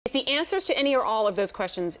If the answers to any or all of those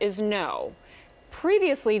questions is no,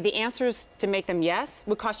 previously the answers to make them yes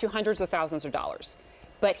would cost you hundreds of thousands of dollars.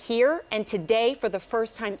 But here and today, for the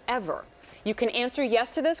first time ever, you can answer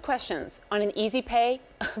yes to those questions on an easy pay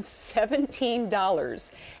of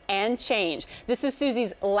 $17 and change. This is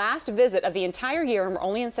Suze's last visit of the entire year, and we're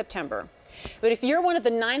only in September. But if you're one of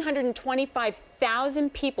the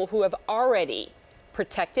 925,000 people who have already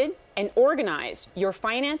protected and organized your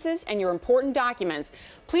finances and your important documents,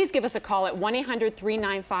 please give us a call at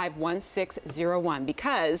 1-800-395-1601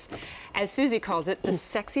 because, as Suze calls it, the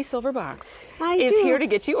sexy silver box is here to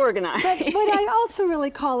get you organized. But what I also really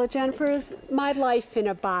call it, Jennifer, is my life in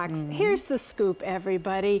a box. Here's the scoop,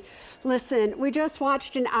 everybody. Listen, we just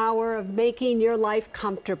watched an hour of making your life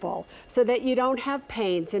comfortable so that you don't have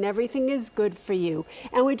pains and everything is good for you.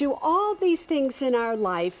 And we do all these things in our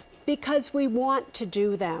life because we want to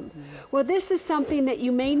do them. Well, this is something that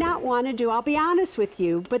you may not want to do, I'll be honest with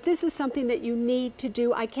you, but this is something that you need to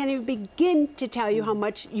do. I can't even begin to tell you how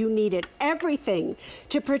much you need it. Everything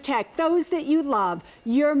to protect those that you love,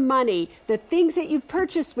 your money, the things that you've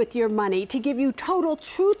purchased with your money, to give you total,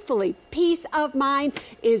 truthfully, peace of mind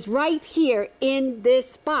is right here in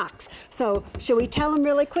this box. So, should we tell them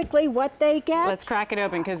really quickly what they get? Let's crack it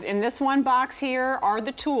open, because in this one box here are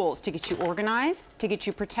the tools to get you organized, to get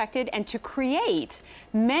you protected, and to create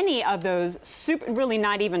many of those really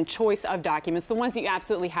not even choice of documents, the ones that you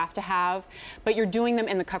absolutely have to have, but you're doing them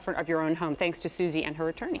in the comfort of your own home, thanks to Suze and her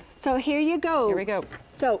attorney. So here you go. Here we go.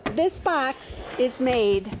 So this box is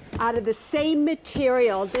made out of the same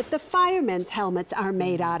material that the firemen's helmets are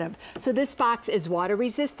made out of. So this box is water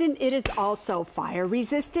resistant. It is also fire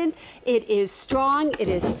resistant. It is strong. It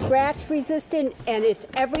is scratch resistant, and it's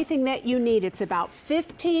everything that you need. It's about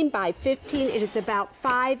 15 by 15. It is about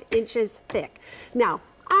 5 inches thick. Now,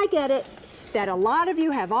 I get it that a lot of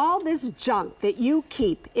you have all this junk that you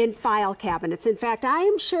keep in file cabinets. In fact, I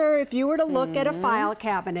am sure if you were to look at a file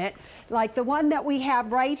cabinet, like the one that we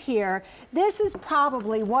have right here, this is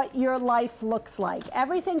probably what your life looks like.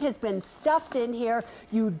 Everything has been stuffed in here.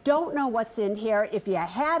 You don't know what's in here. If you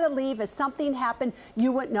had to leave, if something happened,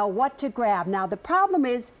 you wouldn't know what to grab. Now, the problem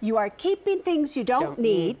is you are keeping things you don't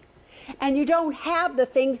need, and you don't have the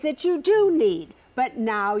things that you do need. But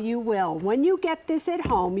now you will. When you get this at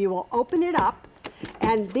home, you will open it up,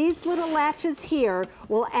 and these little latches here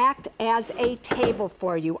will act as a table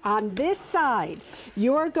for you. On this side,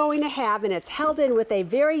 you're going to have, and it's held in with a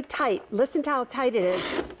very tight, listen to how tight it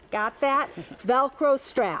is, got that? Velcro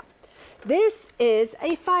strap. This is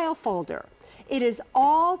a file folder. It is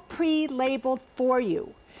all pre-labeled for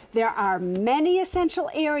you. There are many essential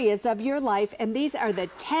areas of your life, and these are the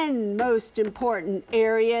 10 most important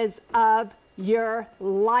areas of your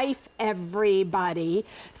life, everybody.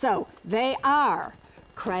 So they are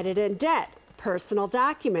credit and debt, personal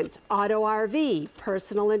documents, auto RV,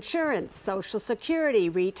 personal insurance, Social Security,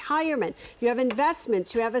 retirement. You have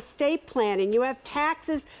investments, you have estate planning, you have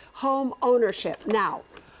taxes, home ownership. Now,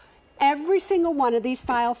 every single one of these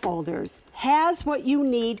file folders has what you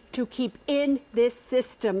need to keep in this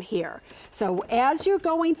system here. So as you're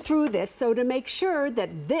going through this, so to make sure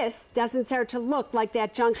that this doesn't start to look like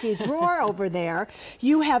that junky drawer over there,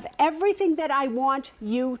 you have everything that I want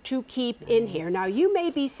you to keep in here. Now, you may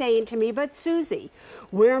be saying to me, but Suze,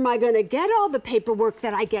 where am I going to get all the paperwork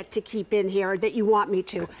that I get to keep in here that you want me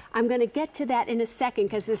to? I'm going to get to that in a second,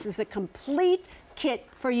 because this is a complete kit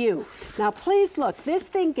for you. Now, please look, this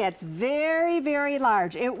thing gets very, very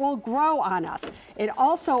large. It will grow on us. It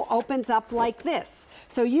also opens up like this.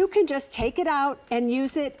 So you can just take it out and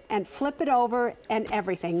use it and flip it over and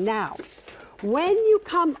everything. Now, when you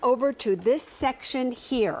come over to this section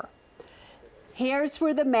here, here's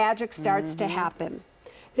where the magic starts to happen.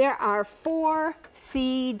 There are 4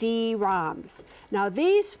 CD-ROMs. Now,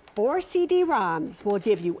 these 4 CD-ROMs will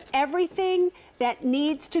give you everything that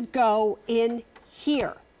needs to go in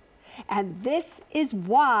here. And this is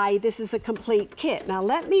why this is a complete kit. Now,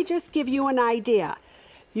 let me just give you an idea.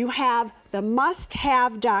 You have the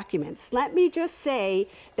must-have documents. Let me just say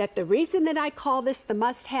that the reason that I call this the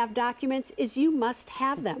must-have documents is you must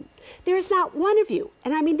have them. There's not one of you,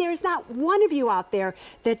 and I mean there's not one of you out there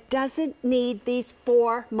that doesn't need these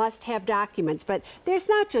 4 must-have documents. But there's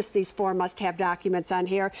not just these 4 must-have documents on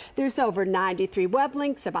here. There's over 93 web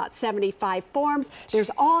links, about 75 forms.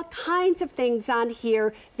 There's all kinds of things on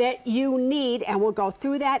here that you need, and we'll go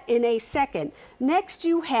through that in a second. Next,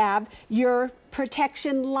 you have your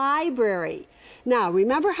protection library. Now,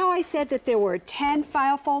 remember how I said that there were 10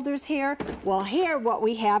 file folders here? Well, here what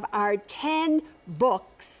we have are 10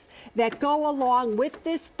 books that go along with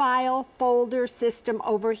this file folder system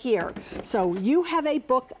over here. So you have a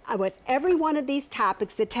book with every one of these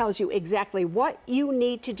topics that tells you exactly what you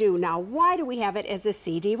need to do. Now, why do we have it as a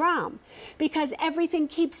CD-ROM? Because everything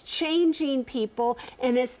keeps changing, people,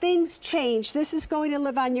 and as things change, this is going to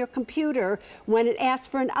live on your computer. When it asks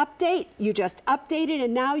for an update, you just update it,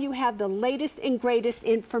 and now you have the latest and greatest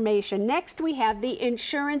information. Next, we have the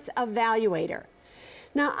Insurance Evaluator.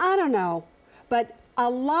 Now, I don't know, but a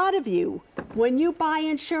lot of you, when you buy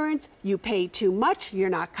insurance, you pay too much, you're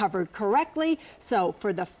not covered correctly. So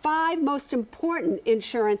for the 5 most important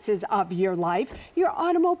insurances of your life, your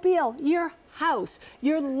automobile, your house,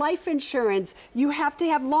 your life insurance, you have to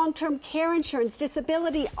have long-term care insurance,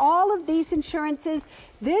 disability, all of these insurances.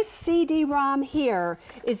 This CD-ROM here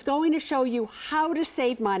is going to show you how to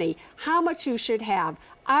save money, how much you should have.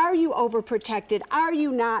 Are you overprotected? Are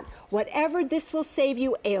you not? Whatever, this will save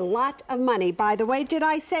you a lot of money. By the way, did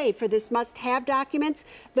I say for this must-have documents,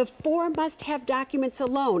 the 4 must-have documents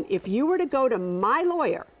alone, if you were to go to My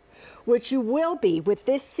Lawyer, which you will be with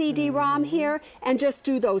this CD-ROM here, and just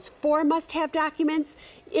do those 4 must-have documents,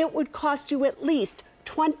 it would cost you at least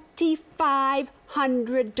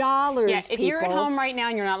 $2,500. Yeah, if you're at home right now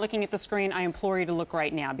and you're not looking at the screen, I implore you to look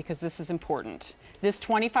right now because this is important. This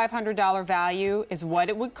 $2,500 value is what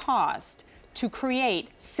it would cost to create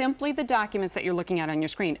simply the documents that you're looking at on your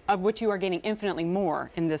screen, of which you are getting infinitely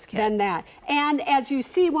more in this kit. Than that. And as you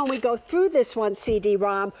see when we go through this one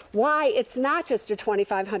CD-ROM, why it's not just a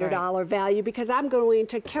 $2,500 value, because I'm going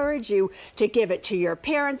to encourage you to give it to your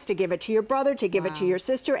parents, to give it to your brother, to give it to your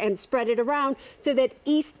sister, and spread it around so that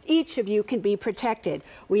each of you can be protected.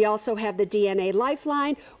 We also have the DNA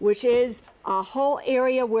Lifeline, which is a whole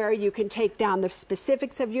area where you can take down the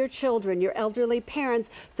specifics of your children, your elderly parents,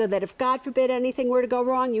 so that if, God forbid, anything were to go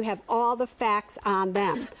wrong, you have all the facts on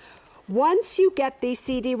them. Once you get these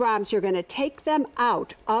CD-ROMs, you're going to take them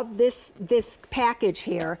out of this package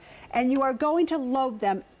here, and you are going to load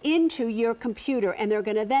them into your computer, and they're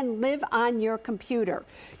going to then live on your computer.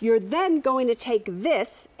 You're then going to take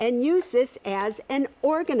this and use this as an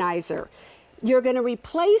organizer. You're going to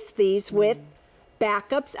replace these with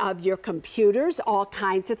backups of your computers, all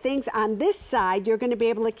kinds of things. On this side, you're going to be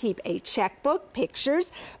able to keep a checkbook,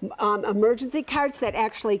 pictures, emergency cards that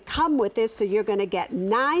actually come with this. So you're going to get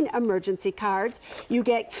 9 emergency cards. You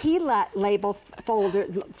get key label folder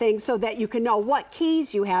things so that you can know what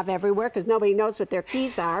keys you have everywhere, because nobody knows what their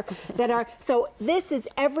keys are. So this is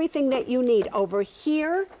everything that you need. Over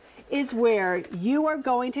here is where you are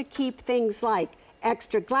going to keep things like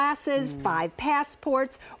extra glasses, 5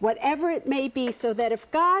 passports, whatever it may be, so that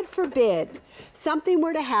if, God forbid, something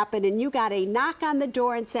were to happen and you got a knock on the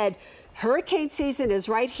door and said, hurricane season is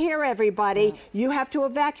right here, everybody, you have to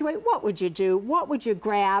evacuate, what would you do? What would you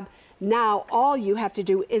grab? Now all you have to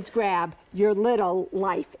do is grab your little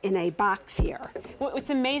life in a box here.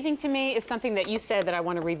 What's amazing to me is something that you said that I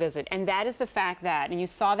want to revisit, and that is the fact that, and you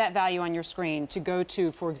saw that value on your screen, to go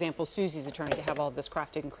to, for example, Susie's attorney to have all of this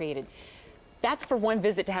crafted and created. That's for one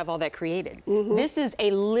visit to have all that created. This is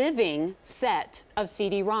a living set of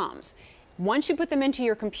CD-ROMs. Once you put them into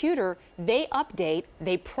your computer, they update,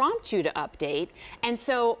 they prompt you to update, and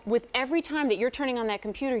so with every time that you're turning on that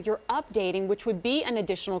computer, you're updating, which would be an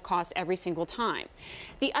additional cost every single time.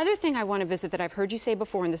 The other thing I want to visit that I've heard you say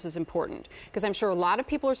before, and this is important, because I'm sure a lot of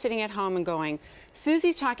people are sitting at home and going,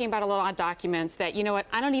 Susie's talking about a lot of documents that, you know what,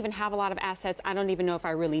 I don't even have a lot of assets, I don't even know if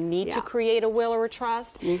I really need to create a will or a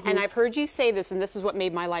trust, and I've heard you say this, and this is what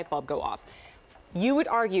made my light bulb go off. You would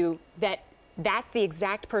argue that that's the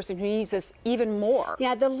exact person who needs this even more.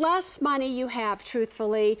 Yeah, the less money you have,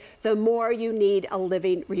 truthfully, the more you need a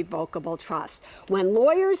living revocable trust. When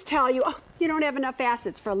lawyers tell you, oh, you don't have enough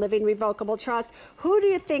assets for a living revocable trust, who do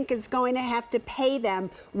you think is going to have to pay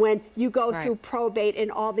them when you go through probate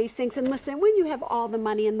and all these things? And listen, when you have all the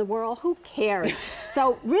money in the world, who cares?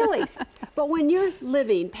 So really, but when you're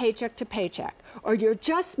living paycheck to paycheck, or you're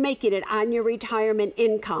just making it on your retirement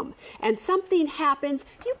income, and something happens,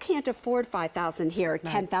 you can't afford $5,000 here or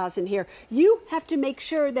 $10,000 here. You have to make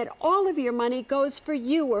sure that all of your money goes for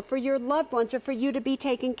you or for your loved ones or for you to be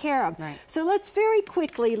taken care of. So let's very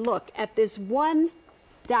quickly look at this one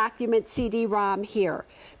document CD-ROM here,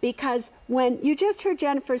 because when you just heard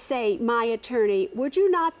Jennifer say, my attorney, would you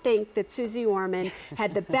not think that Suze Orman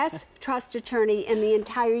had the best trust attorney in the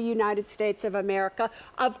entire United States of America?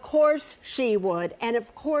 Of course she would, and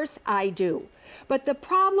of course I do. But the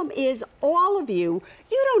problem is, all of you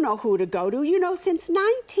don't know who to go to. You know, since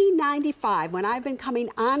 1995, when I've been coming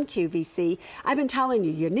on QVC, I've been telling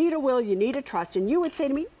you, you need a will, you need a trust, and you would say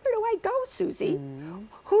to me, where do I go, Susie?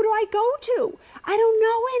 Who do I go to? I don't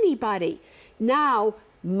know anybody. Now,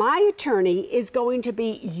 my attorney is going to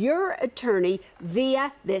be your attorney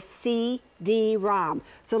via this CD-ROM.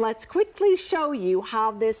 So let's quickly show you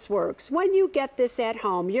how this works. When you get this at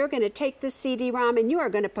home, you're going to take the CD-ROM and you are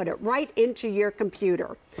going to put it right into your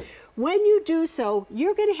computer. When you do so,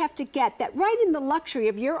 you're going to have to get that right in the luxury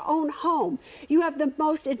of your own home. You have the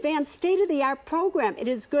most advanced state-of-the-art program. It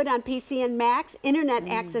is good on PC and Macs. Internet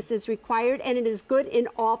access is required, and it is good in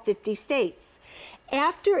all 50 states.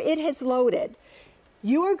 After it has loaded,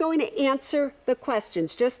 you are going to answer the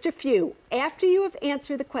questions, just a few. After you have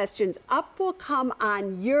answered the questions, up will come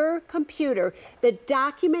on your computer the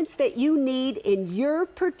documents that you need in your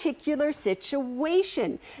particular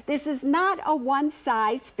situation. This is not a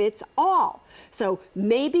one-size-fits-all. So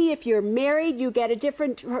maybe if you're married, you get a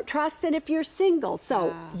different trust than if you're single.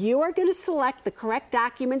 So you are going to select the correct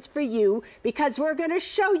documents for you because we're going to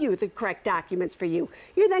show you the correct documents for you.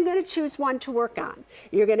 You're then going to choose one to work on.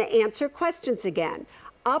 You're going to answer questions again.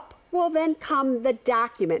 Up will then come the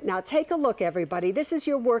document. Now take a look, everybody. This is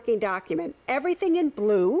your working document. Everything in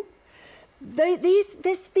blue.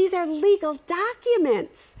 These are legal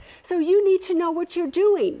documents. So you need to know what you're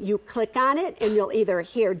doing. You click on it and you'll either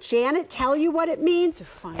hear Janet tell you what it means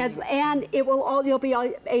and you'll be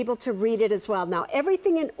able to read it as well. Now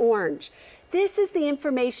everything in orange, this is the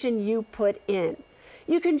information you put in.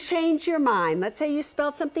 You can change your mind. Let's say you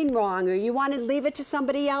spelled something wrong or you want to leave it to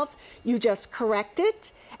somebody else. You just correct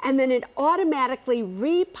it, and then it automatically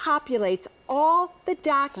repopulates all the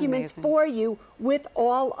documents for you with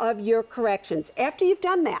all of your corrections. After you've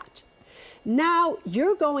done that, now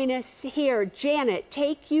you're going to hear Janet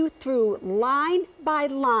take you through line by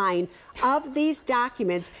line of these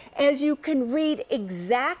documents as you can read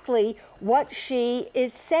exactly what she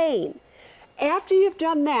is saying. After you've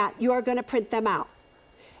done that, you are going to print them out.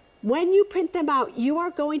 When you print them out, you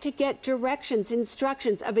are going to get directions,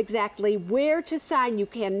 instructions of exactly where to sign. You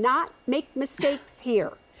cannot make mistakes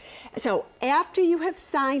here. So after you have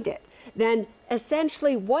signed it, then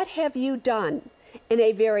essentially what have you done? In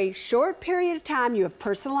a very short period of time, you have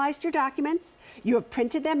personalized your documents, you have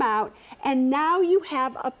printed them out, and now you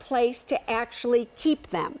have a place to actually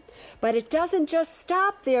keep them. But it doesn't just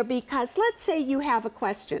stop there, because let's say you have a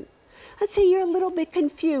question. Let's say you're a little bit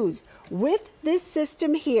confused. With this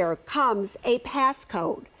system here comes a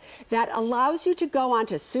passcode that allows you to go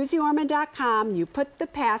onto SuzeOrman.com, you put the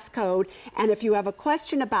passcode, and if you have a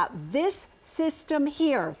question about this system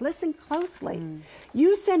here, listen closely,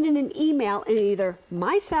 you send in an email, and either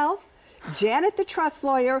myself, Janet the trust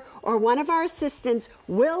lawyer, or one of our assistants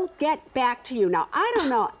will get back to you. Now, I don't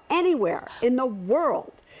know anywhere in the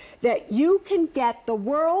world that you can get the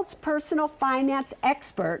world's personal finance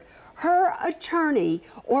expert, her attorney,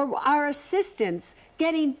 or our assistants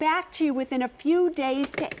getting back to you within a few days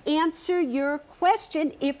to answer your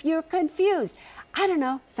question if you're confused. I don't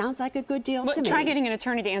know. Sounds like a good deal to me. Try getting an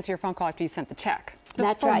attorney to answer your phone call after you sent the check.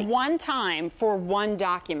 That's right. For one time, for one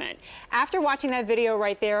document. After watching that video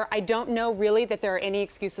right there, I don't know really that there are any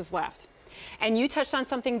excuses left. And you touched on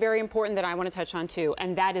something very important that I want to touch on too,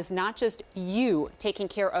 and that is not just you taking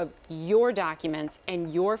care of your documents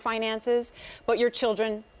and your finances, but your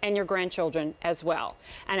children and your grandchildren as well.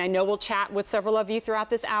 And I know we'll chat with several of you throughout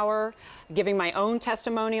this hour, giving my own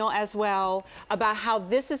testimonial as well, about how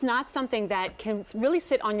this is not something that can really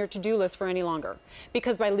sit on your to-do list for any longer.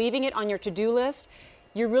 Because by leaving it on your to-do list,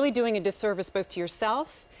 you're really doing a disservice both to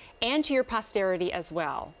yourself and to your posterity as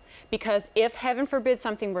well. Because if, heaven forbid,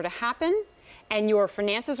 something were to happen and your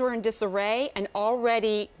finances were in disarray, an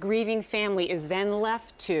already grieving family is then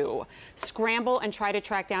left to scramble and try to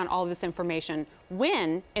track down all of this information,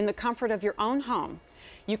 when, in the comfort of your own home,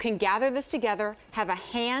 you can gather this together, have a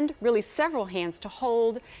hand, really several hands to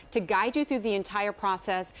hold, to guide you through the entire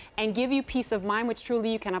process and give you peace of mind, which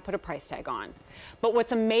truly you cannot put a price tag on. But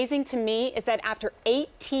what's amazing to me is that after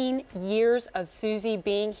 18 years of Suze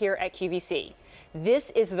being here at QVC, this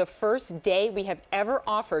is the first day we have ever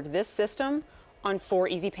offered this system on 4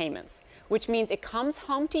 easy payments, which means it comes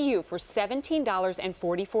home to you for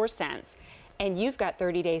 $17.44, and you've got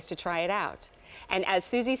 30 days to try it out. And as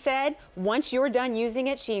Suze said, once you're done using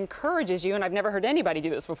it, she encourages you, and I've never heard anybody do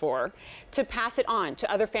this before, to pass it on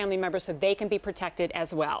to other family members so they can be protected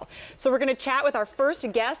as well. So we're going to chat with our first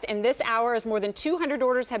guest in this hour. As more than 200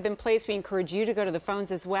 orders have been placed, we encourage you to go to the phones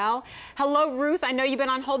as well. Hello, Ruth. I know you've been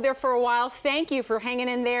on hold there for a while. Thank you for hanging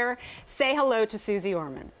in there. Say hello to Suze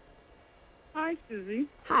Orman. Hi, Suze.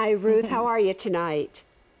 Hi, Ruth. How are you tonight?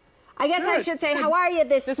 I guess I should say, how are you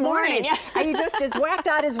this morning? Yeah. Are you just as whacked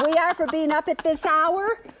out as we are for being up at this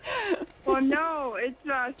hour? Well, no, it's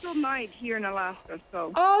still night here in Alaska,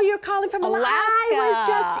 so. Oh, you're calling from Alaska. I was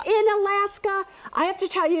just in Alaska. I have to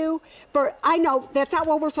tell you, I know that's not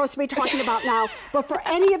what we're supposed to be talking about now, but for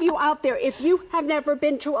any of you out there, if you have never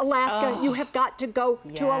been to Alaska, you have got to go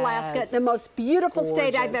to Alaska, the most beautiful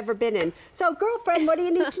state I've ever been in. So, girlfriend, what do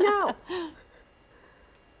you need to know?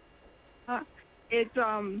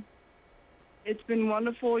 It's been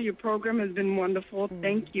wonderful. Your program has been wonderful.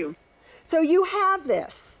 Thank you. So you have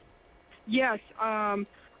this? Yes. About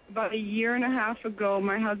a year and a half ago,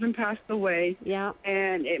 my husband passed away. Yeah.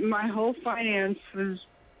 And my whole finance was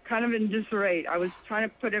kind of in disarray. I was trying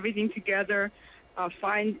to put everything together,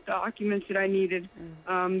 find documents that I needed.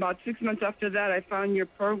 About 6 months after that, I found your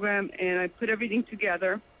program, and I put everything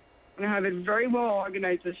together. And I have it very well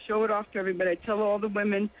organized. I show it off to everybody. I tell all the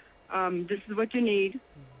women, this is what you need,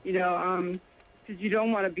 because you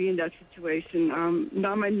don't want to be in that situation.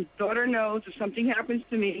 Now my daughter knows if something happens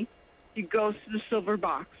to me, she goes to the silver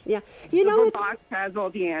box. Yeah. The silver box has all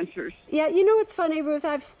the answers. Yeah, it's funny, Ruth.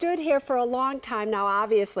 I've stood here for a long time now.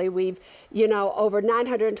 Obviously, we've, over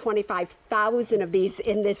 925,000 of these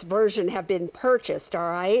in this version have been purchased, all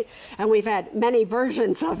right? And we've had many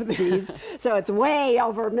versions of these. So it's way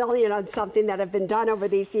over 1 million on something that have been done over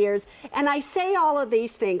these years. And I say all of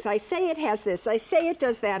these things. I say it has this. I say it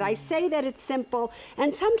does that. I say that it's simple.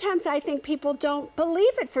 And sometimes I think people don't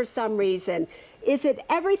believe it for some reason. Is it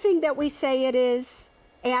everything that we say it is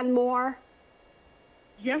and more?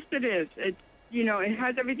 Yes, it is. It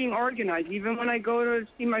has everything organized. Even when I go to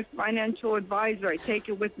see my financial advisor, I take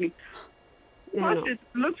it with me. Plus, it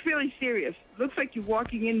looks really serious. It looks like you're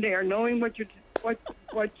walking in there knowing what you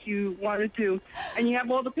want to do, and you have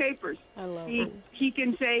all the papers. I love it. He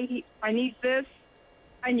can say, I need this,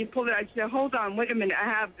 and you pull it out. I say, hold on, wait a minute, I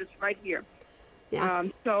have this right here. Yeah.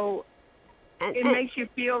 It makes you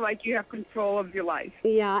feel like you have control of your life.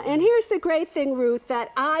 Yeah, and here's the great thing, Ruth,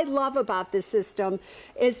 that I love about this system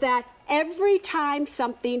is that every time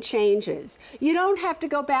something changes, you don't have to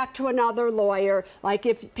go back to another lawyer. Like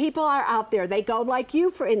if people are out there, they go like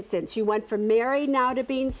you, for instance. You went from married now to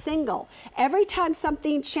being single. Every time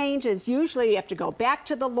something changes, usually you have to go back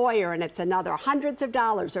to the lawyer and it's another hundreds of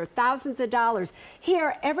dollars or thousands of dollars.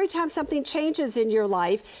 Here, every time something changes in your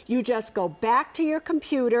life, you just go back to your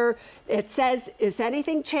computer. It says, is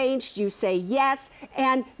anything changed? You say yes,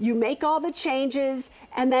 and you make all the changes,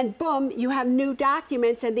 and then boom, you have new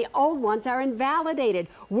documents and the old ones are invalidated.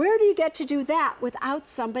 Where do you get to do that without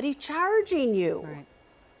somebody charging you? Right.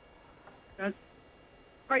 That's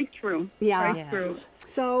quite true. Yeah. Quite true.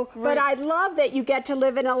 So, but I love that you get to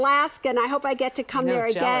live in Alaska, and I hope I get to come there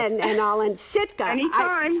jealous. again and all in Sitka.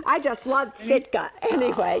 Anytime. I just love Sitka.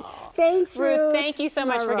 Anyway, thanks, Ruth, thank you so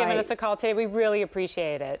much All for giving right. us a call today. We really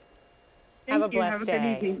appreciate it. Have a Thank you. blessed Have a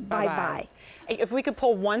day. good evening. Bye-bye. If we could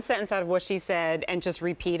pull one sentence out of what she said and just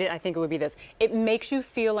repeat it, I think it would be this. It makes you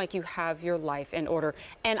feel like you have your life in order.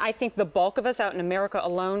 And I think the bulk of us out in America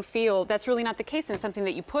alone feel that's really not the case. And it's something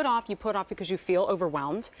that you put off because you feel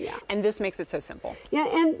overwhelmed. Yeah. And this makes it so simple. Yeah,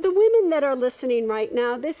 and the women that are listening right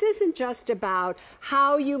now, this isn't just about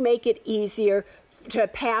how you make it easier to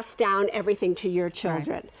pass down everything to your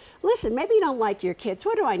children. Right. Listen, maybe you don't like your kids.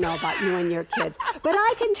 What do I know about you and your kids? But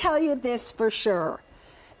I can tell you this for sure,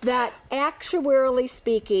 that actuarially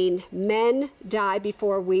speaking, men die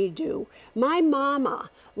before we do. My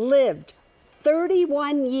mama lived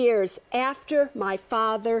 31 years after my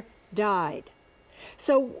father died.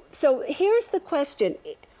 So here's the question.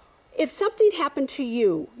 If something happened to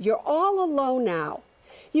you, you're all alone now.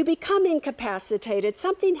 You become incapacitated,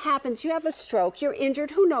 something happens, you have a stroke, you're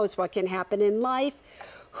injured, who knows what can happen in life?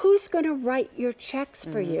 Who's going to write your checks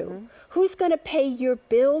for you? Who's going to pay your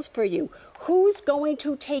bills for you? Who's going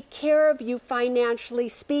to take care of you financially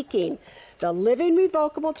speaking? The living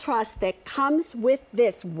revocable trust that comes with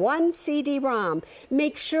this one CD-ROM,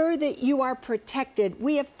 make sure that you are protected.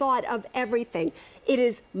 We have thought of everything. It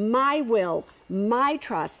is my will, my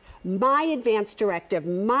trust, my advance directive,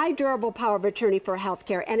 my durable power of attorney for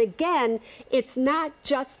healthcare. And again, it's not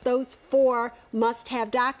just those 4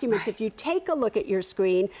 must-have documents. If you take a look at your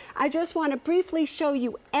screen, I just want to briefly show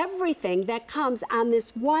you everything that comes on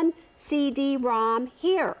this one CD-ROM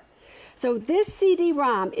here. So this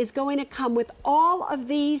CD-ROM is going to come with all of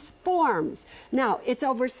these forms. Now, it's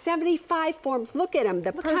over 75 forms. Look at them,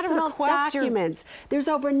 the personal documents. There's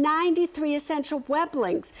over 93 essential web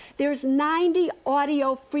links. There's 90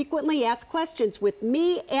 audio frequently asked questions with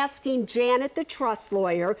me asking Janet, the trust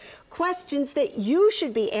lawyer, questions that you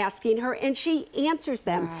should be asking her, and she answers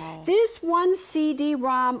them. Wow. This one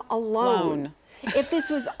CD-ROM alone if this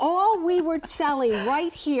was all we were selling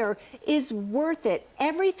right here, is worth it.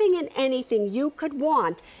 Everything and anything you could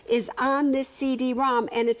want is on this CD-ROM,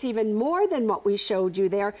 and it's even more than what we showed you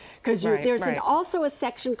there, because there's also a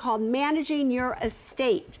section called Managing Your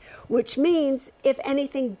Estate, which means if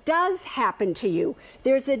anything does happen to you,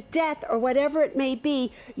 there's a death or whatever it may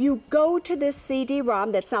be, you go to this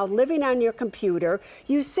CD-ROM that's now living on your computer,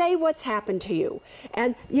 you say what's happened to you.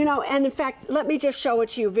 And, you know, and in fact, let me just show it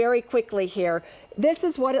to you very quickly here. This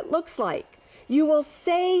is what it looks like. You will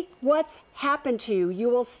say what's happened to you. You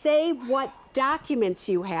will say what documents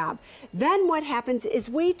you have. Then what happens is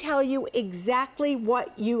we tell you exactly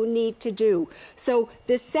what you need to do. So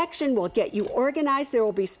this section will get you organized. There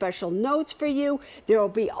will be special notes for you. There will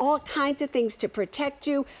be all kinds of things to protect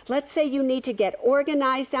you. Let's say you need to get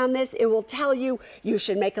organized on this. It will tell you you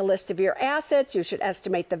should make a list of your assets. You should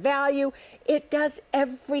estimate the value. It does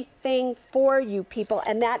everything for you, people,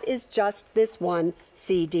 and that is just this one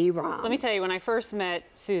CD-ROM. Let me tell you, when I first met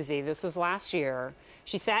Susie, this was last year,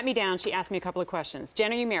 she sat me down, she asked me a couple of questions.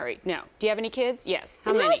 Jen, are you married? No. Do you have any kids? Yes.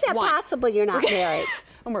 How many? How is that possible you're not married?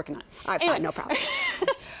 I'm working on it. All right, fine, no problem.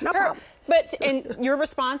 No problem. And your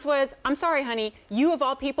response was, I'm sorry, honey, you of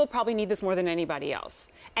all people probably need this more than anybody else.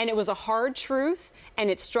 And it was a hard truth, and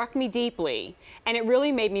it struck me deeply, and it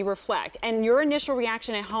really made me reflect. And your initial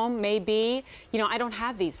reaction at home may be, you know, I don't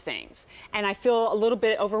have these things, and I feel a little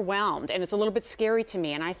bit overwhelmed, and it's a little bit scary to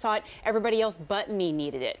me, and I thought everybody else but me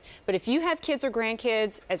needed it. But if you have kids or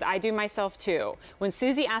grandkids, as I do myself too, when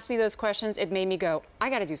Susie asked me those questions, it made me go, I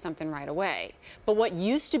got to do something right away. But what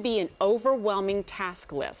used to be an overwhelming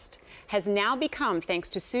task list has now become, thanks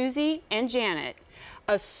to Susie and Janet,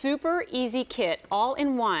 a super easy kit, all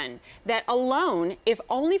in one, that alone, if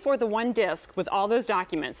only for the one disc with all those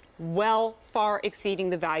documents, well far exceeding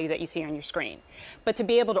the value that you see on your screen. But to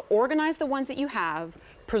be able to organize the ones that you have,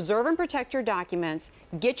 preserve and protect your documents,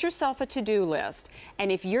 get yourself a to-do list,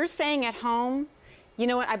 and if you're saying at home, you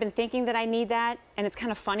know what, I've been thinking that I need that, and it's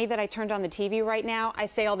kind of funny that I turned on the TV right now, I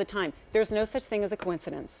say all the time, there's no such thing as a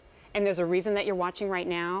coincidence. And there's a reason that you're watching right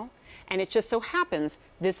now. And it just so happens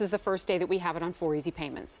this is the first day that we have it on 4 easy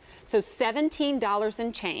payments. So $17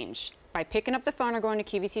 and change by picking up the phone or going to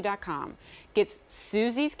QVC.com gets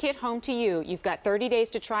Susie's kit home to you. You've got 30 days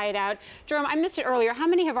to try it out. Jerome, I missed it earlier. How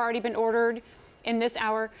many have already been ordered in this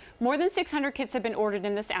hour? More than 600 kits have been ordered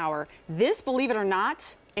in this hour. This, believe it or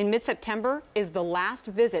not, in mid-September is the last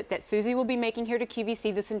visit that Susie will be making here to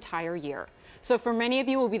QVC this entire year. So for many of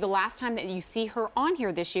you, it will be the last time that you see her on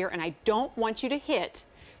here this year, and I don't want you to hit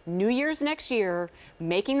New Year's next year,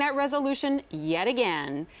 making that resolution yet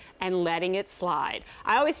again and letting it slide.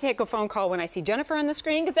 I always take a phone call when I see Jennifer on the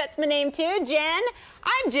screen, because that's my name too, Jen.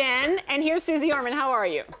 I'm Jen, and here's Suze Orman. How are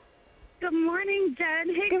you? Good morning,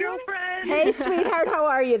 Jen. Hey, girlfriend. Hey, sweetheart. How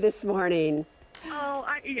are you this morning? Oh,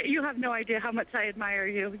 you have no idea how much I admire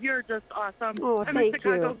you. You're just awesome. Oh, I'm thank a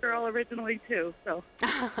Chicago you. girl originally, too. So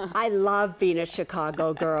I love being a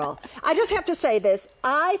Chicago girl. I just have to say this.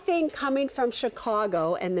 I think coming from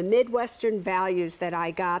Chicago and the Midwestern values that I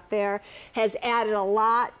got there has added a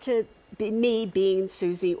lot to me being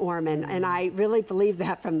Suze Orman. And I really believe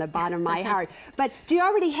that from the bottom of my heart. But do you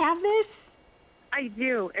already have this? I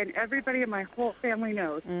do, and everybody in my whole family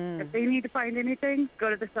knows. If they need to find anything, go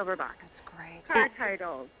to the silver box. That's great. Car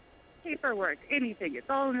titles, paperwork, anything. It's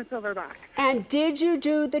all in the silver box. And did you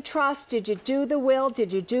do the trust? Did you do the will?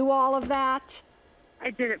 Did you do all of that? I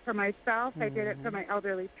did it for myself. I did it for my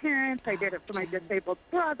elderly parents. I did it for my disabled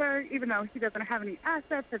brother, even though he doesn't have any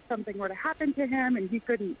assets. If something were to happen to him and he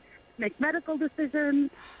couldn't make medical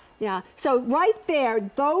decisions. Yeah, so right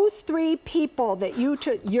there, those 3 people that you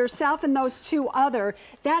took, yourself and those 2 other,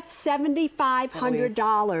 that's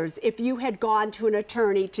 $7,500 if you had gone to an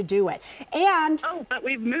attorney to do it. And oh, but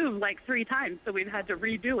we've moved like 3 times, so we've had to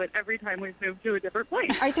redo it every time we've moved to a different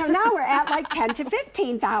place. right, so now we're at like $10,000 to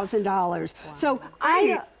 $15,000. Wow. So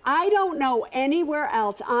I don't know anywhere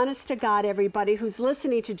else, honest to God, everybody who's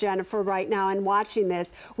listening to Jennifer right now and watching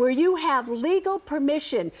this, where you have legal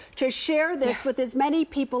permission to share this with as many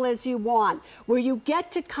people as you want, where you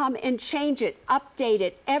get to come and change it, update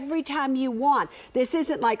it every time you want. This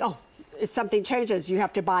isn't like, oh, if something changes, you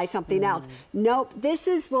have to buy something else. Nope, this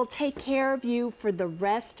will take care of you for the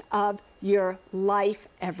rest of your life,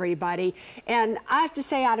 everybody. And I have to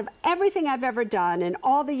say, out of everything I've ever done and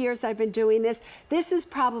all the years I've been doing this, this is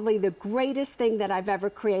probably the greatest thing that I've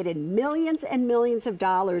ever created. Millions and millions of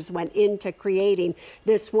dollars went into creating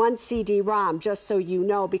this one CD-ROM, just so you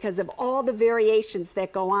know, because of all the variations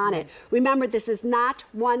that go on it. Remember, this is not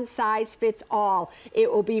one size fits all.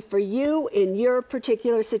 It will be for you in your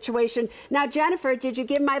particular situation. Now, Jennifer, did you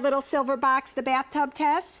give my little silver box the bathtub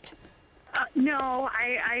test? No,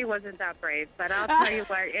 I wasn't that brave, but I'll tell you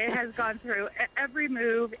what, it has gone through every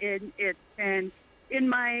move. It's been in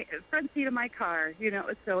my front seat of my car,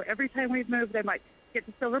 so every time we've moved, I might get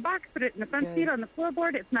the silver box, put it in the front seat on the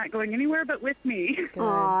floorboard. It's not going anywhere but with me.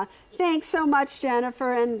 Aw, thanks so much,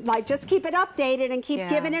 Jennifer, and just keep it updated and keep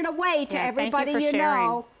giving it away to everybody thank you for you sharing.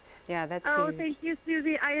 know. Yeah, that's Oh, huge. thank you,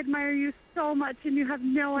 Susie. I admire you so much, and you have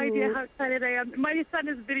no idea how excited I am. My son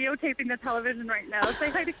is videotaping the television right now. Say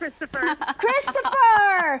hi to Christopher.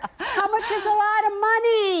 Christopher! How much is a lot of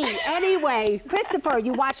money? Anyway, Christopher,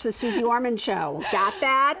 you watch the Suze Orman show. Got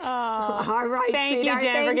that? All right, Thank you, sweetheart.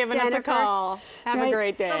 Jen, for Thanks, giving us a Jennifer. call. Have a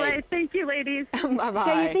great day. All right, thank you, ladies. Bye-bye.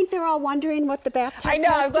 So you think they're all wondering what the bathtub I know,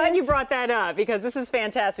 I'm test glad is? you brought that up because this is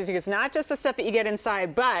fantastic. It's not just the stuff that you get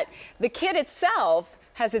inside, but the kit itself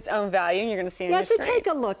has its own value, and you're going to see it on Yeah, your so screen. take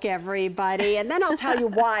a look, everybody, and then I'll tell you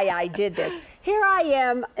why I did this. Here I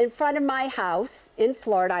am in front of my house in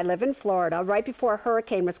Florida. I live in Florida, right before a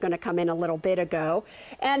hurricane was going to come in a little bit ago.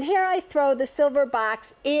 And here I throw the silver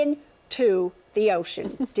box into the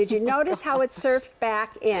ocean. Did you notice how it surfed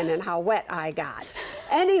back in and how wet I got?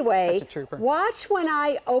 Anyway, Such a trooper. watch when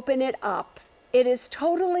I open it up. It is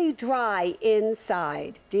totally dry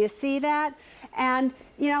inside. Do you see that? And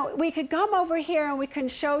we could come over here and we can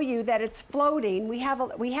show you that it's floating. We have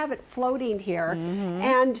it floating here,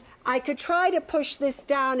 and I could try to push this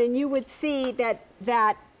down, and you would see that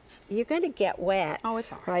you're going to get wet. Oh,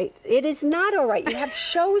 it's all right. It is not all right. You have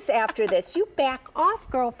shows after this. You back off,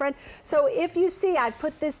 girlfriend. So if you see, I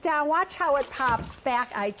put this down. Watch how it pops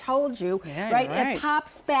back. I told you, Yeah, right? you're right. It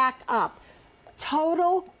pops back up.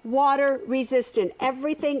 Total water resistant.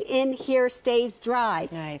 Everything in here stays dry.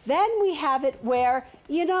 Nice. Then we have it where,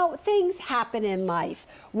 things happen in life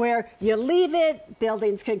where you leave it,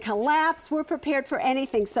 buildings can collapse. We're prepared for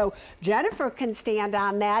anything. So Jennifer can stand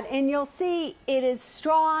on that, and you'll see it is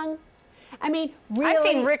strong. I mean, really. I've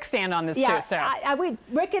seen Rick stand on this too, so.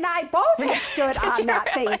 Rick and I both have stood on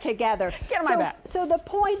that thing together. Get on my back. So the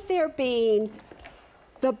point there being,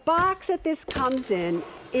 the box that this comes in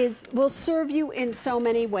will serve you in so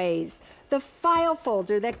many ways. The file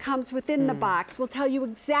folder that comes within the box will tell you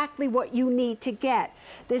exactly what you need to get.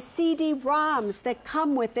 The CD-ROMs that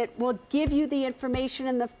come with it will give you the information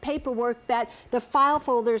and the paperwork that the file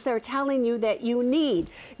folders are telling you that you need.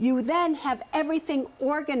 You then have everything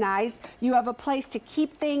organized. You have a place to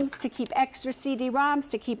keep things, to keep extra CD-ROMs,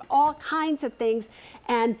 to keep all kinds of things,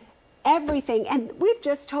 and everything. And we've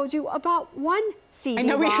just told you about one CD-ROM. I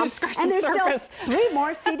know, we just scratched and the there's surface. still 3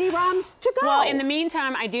 more CD-ROMs to go. Well, in the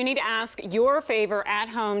meantime, I do need to ask your favor at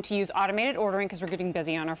home to use automated ordering because we're getting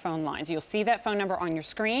busy on our phone lines. You'll see that phone number on your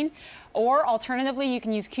screen. Or alternatively, you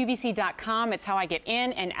can use QVC.com. It's how I get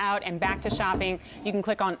in and out and back to shopping. You can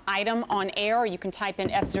click on Item on Air, or you can type in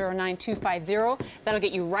F09250. That'll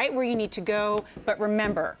get you right where you need to go. But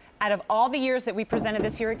remember, out of all the years that we presented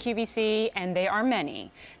this here at QVC, and they are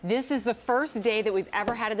many, this is the first day that we've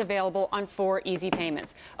ever had it available on 4 easy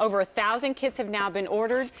payments. Over 1,000 kits have now been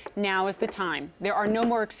ordered. Now is the time. There are no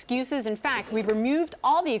more excuses. In fact, we've removed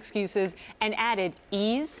all the excuses and added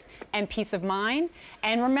ease and peace of mind.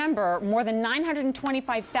 And remember, more than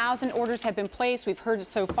 925,000 orders have been placed. We've heard it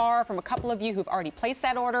so far from a couple of you who've already placed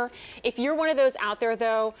that order. If you're one of those out there,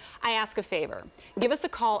 though, I ask a favor. Give us a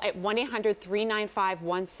call at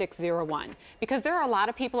 1-800-395-1601 because there are a lot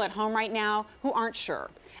of people at home right now who aren't sure.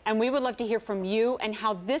 And we would love to hear from you and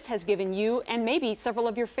how this has given you and maybe several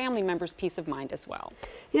of your family members peace of mind as well.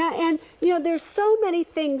 Yeah, and there's so many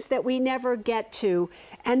things that we never get to,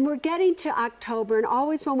 and we're getting to October, and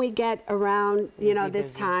always when we get around,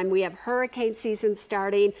 this time, we have hurricane season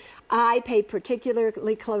starting. I pay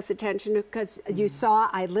particularly close attention because you saw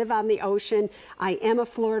I live on the ocean. I am a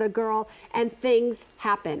Florida girl, and things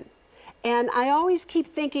happen. And I always keep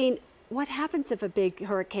thinking, what happens if a big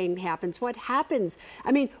hurricane happens? What happens?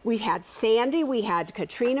 I mean, we had Sandy, we had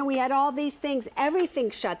Katrina, we had all these things.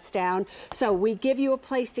 Everything shuts down. So we give you a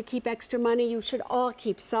place to keep extra money. You should all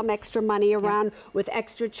keep some extra money around with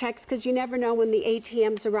extra checks because you never know when the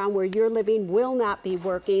ATMs around where you're living will not be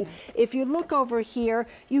working. If you look over here,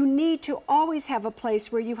 you need to always have a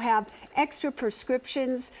place where you have extra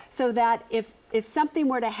prescriptions so that if something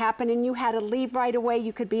were to happen and you had to leave right away,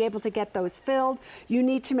 you could be able to get those filled. You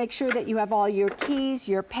need to make sure that you have all your keys,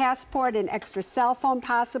 your passport, an extra cell phone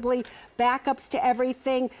possibly, backups to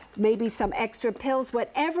everything, maybe some extra pills,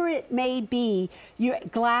 whatever it may be. Your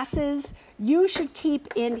glasses, you should keep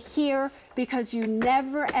in here. because you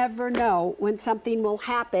never ever know when something will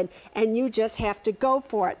happen, and you just have to go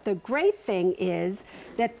for it. The great thing is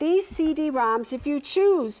that these CD-ROMs, if you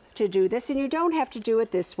choose to do this, and you don't have to do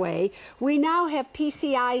it this way, we now have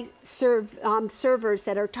PCI servers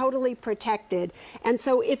that are totally protected. And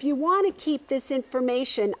so if you want to keep this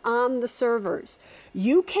information on the servers,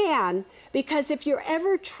 you can, because if you're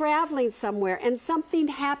ever traveling somewhere and something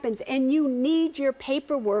happens and you need your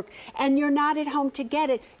paperwork and you're not at home to get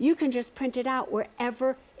it, you can just print it out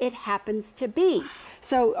wherever it happens to be.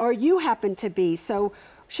 So, or you happen to be. So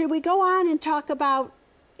should we go on and talk about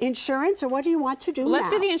insurance, or what do you want to do now? Let's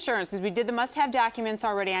do the insurance, because we did the must-have documents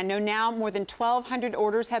already. I know now more than 1,200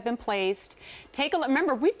 orders have been placed. Take a look.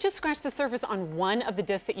 Remember, we've just scratched the surface on one of the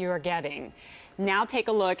discs that you are getting. Now take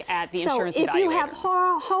a look at the insurance evaluator. So if you have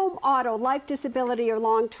home, auto, life, disability, or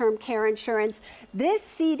long-term care insurance, this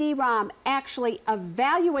CD-ROM actually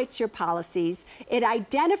evaluates your policies. It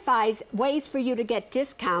identifies ways for you to get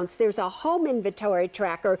discounts. There's a home inventory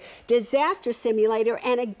tracker, disaster simulator,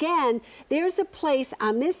 and again, there's a place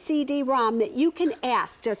on this CD-ROM that you can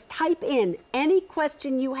ask. Just type in any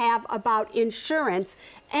question you have about insurance,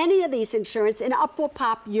 any of these insurance, and up will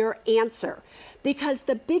pop your answer. Because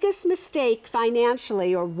the biggest mistake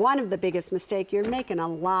financially, or one of the biggest mistakes, you're making a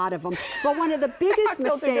lot of them, but one of the biggest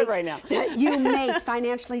mistakes that you make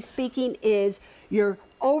financially speaking is you're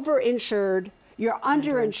overinsured, you're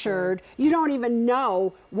underinsured, you don't even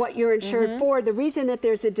know what you're insured for. The reason that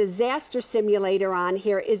there's a disaster simulator on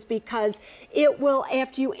here is because it will,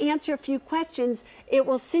 after you answer a few questions, it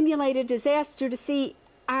will simulate a disaster to see,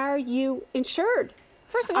 are you insured?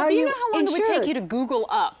 First of all, do you know how long it would take you to Google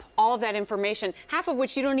up all of that information, half of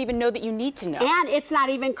which you don't even know that you need to know? And it's not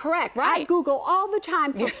even correct. Right. I Google all the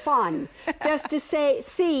time for fun, just to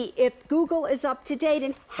see if Google is up to date,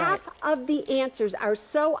 and half of the answers are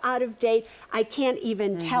so out of date, I can't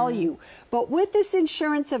even tell you. But with this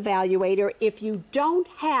insurance evaluator, if you don't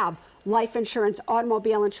have life insurance,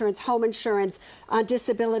 automobile insurance, home insurance,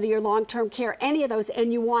 disability or long-term care, any of those,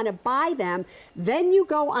 and you want to buy them, then you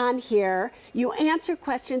go on here, you answer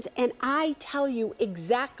questions, and I tell you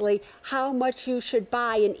exactly how much you should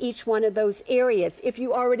buy in each one of those areas. If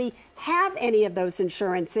you already have any of those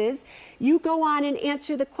insurances, you go on and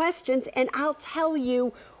answer the questions, and I'll tell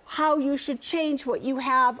you how you should change what you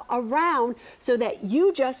have around so that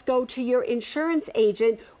you just go to your insurance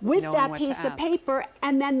agent with that piece of paper,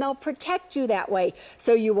 and then they'll protect you that way.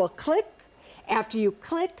 So you will click. After you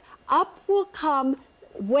click, up will come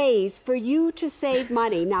ways for you to save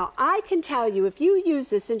money. Now, I can tell you, if you use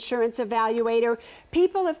this insurance evaluator,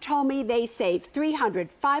 people have told me they save $300,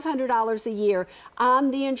 $500 a year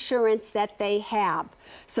on the insurance that they have.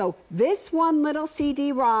 So this one little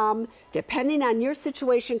CD-ROM, depending on your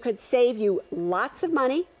situation, could save you lots of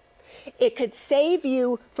money. It could save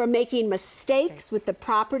you from making mistakes with the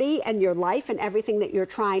property and your life and everything that you're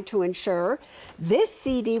trying to insure. This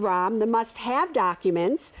CD-ROM, the must-have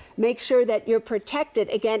documents, make sure that you're protected.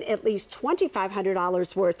 Again, at least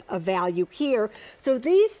 $2,500 worth of value here. So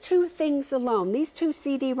these two things alone, these two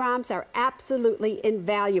CD-ROMs are absolutely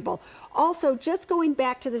invaluable. Also, just going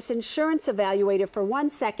back to this insurance evaluator for 1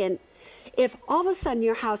 second, if all of a sudden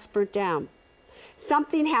your house burnt down,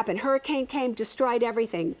 something happened, hurricane came, destroyed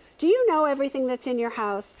everything. Do you know everything that's in your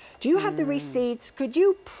house? Do you have the receipts? Could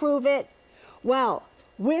you prove it? Well,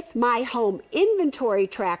 with my home inventory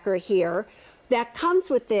tracker here that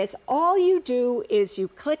comes with this, all you do is you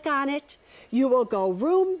click on it. You will go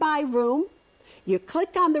room by room. You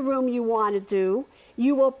click on the room you want to do.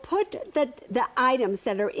 You will put the items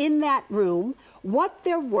that are in that room, what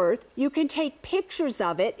they're worth. You can take pictures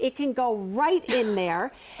of it. It can go right in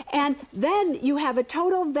there. And then you have a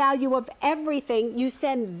total value of everything. You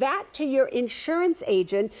send that to your insurance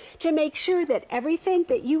agent to make sure that everything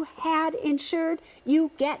that you had insured, you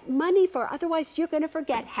get money for. Otherwise, you're going to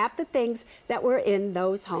forget half the things that were in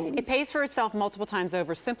those homes. It pays for itself multiple times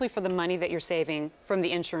over simply for the money that you're saving from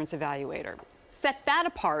the insurance evaluator. Set that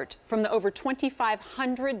apart from the over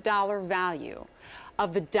 $2,500 value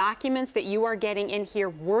of the documents that you are getting in here.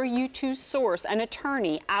 Were you to source an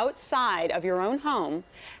attorney outside of your own home,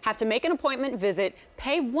 have to make an appointment visit,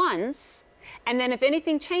 pay once, and then if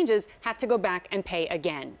anything changes, have to go back and pay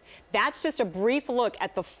again. That's just a brief look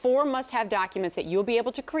at the 4 must-have documents that you'll be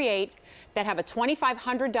able to create that have a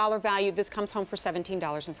 $2,500 value. This comes home for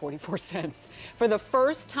 $17.44 for the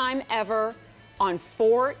first time ever, on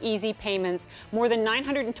 4 easy payments. More than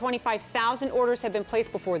 925,000 orders have been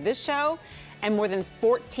placed before this show, and more than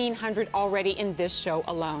 1,400 already in this show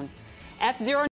alone. F0